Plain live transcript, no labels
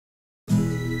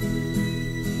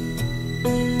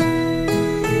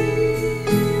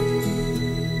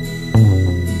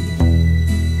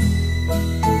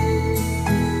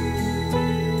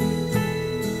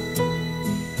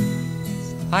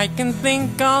I can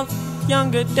think of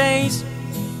younger days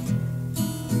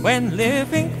when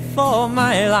living for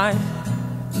my life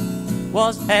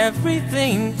was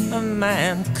everything a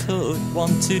man could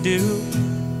want to do.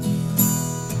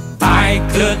 I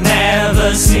could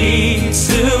never see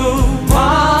tomorrow,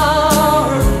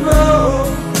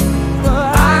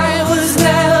 but I was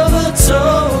never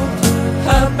told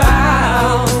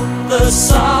about the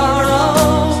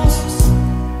sorrows.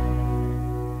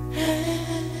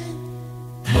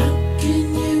 How can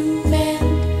you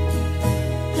mend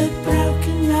the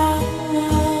broken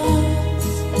hearts?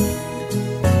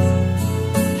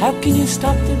 How can you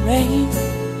stop the rain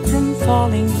from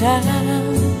falling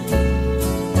down?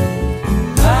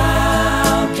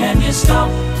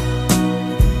 Stop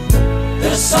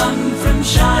the sun from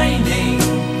shining.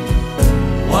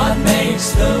 What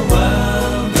makes the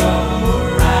world go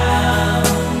round?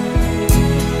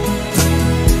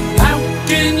 How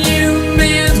can you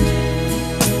mend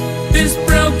this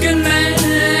broken man?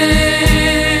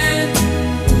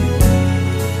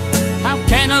 How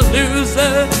can a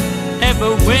loser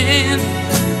ever win?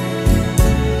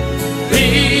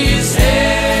 Please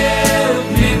help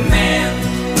me mend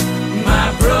my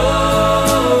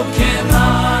broken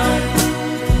heart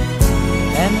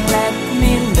and let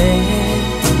me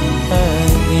live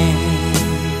again.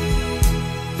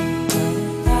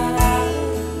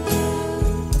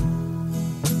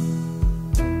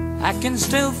 I can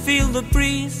still feel the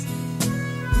breeze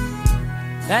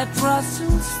that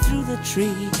rustles through the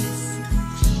trees,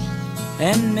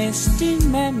 and misty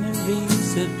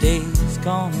memories of days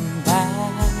gone by.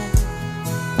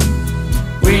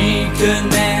 We could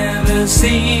never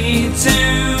see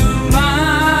tomorrow.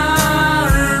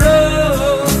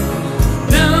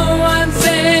 No one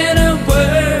said a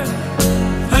word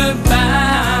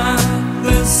about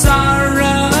the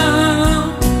sorrow.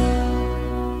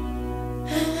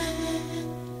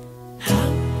 How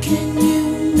can you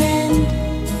mend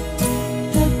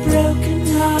the broken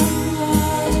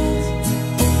heart?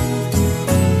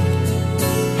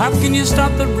 How can you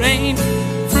stop the rain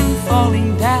from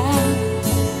falling down?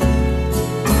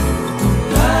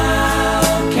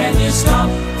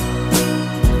 Stop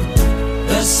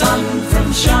the sun from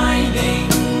shining.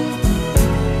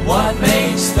 What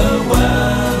makes the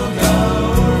world go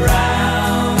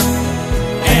round?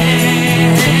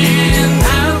 And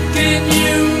how can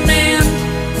you mend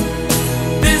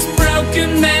this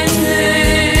broken man?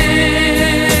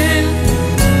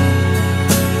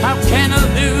 How can a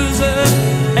loser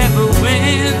ever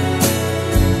win?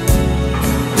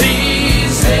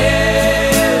 Please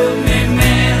help me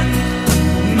mend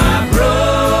my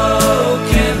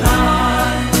broken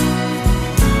heart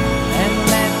and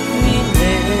let me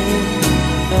live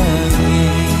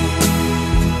again.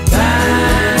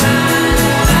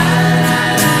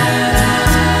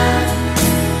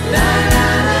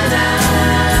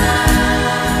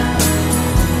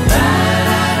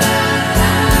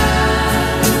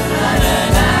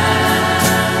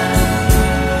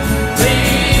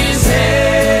 Please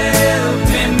help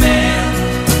me mend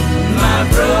my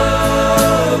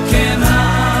broken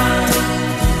heart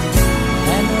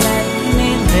And let me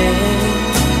live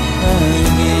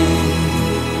again.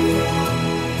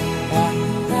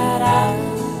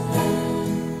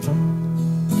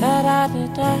 Da da da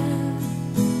da da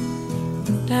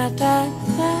da da da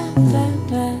da da.